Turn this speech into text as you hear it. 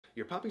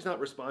Your puppy's not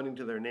responding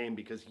to their name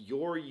because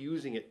you're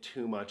using it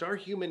too much. Our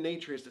human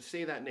nature is to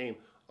say that name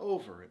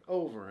over and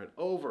over and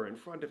over in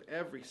front of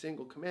every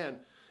single command.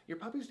 Your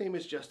puppy's name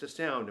is just a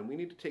sound, and we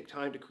need to take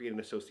time to create an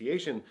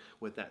association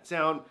with that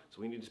sound,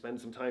 so we need to spend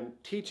some time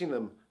teaching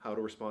them how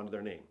to respond to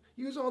their name.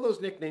 Use all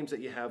those nicknames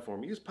that you have for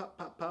them. Use pup,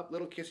 pup, pup,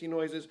 little kissy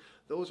noises.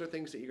 Those are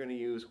things that you're going to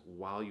use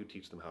while you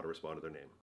teach them how to respond to their name.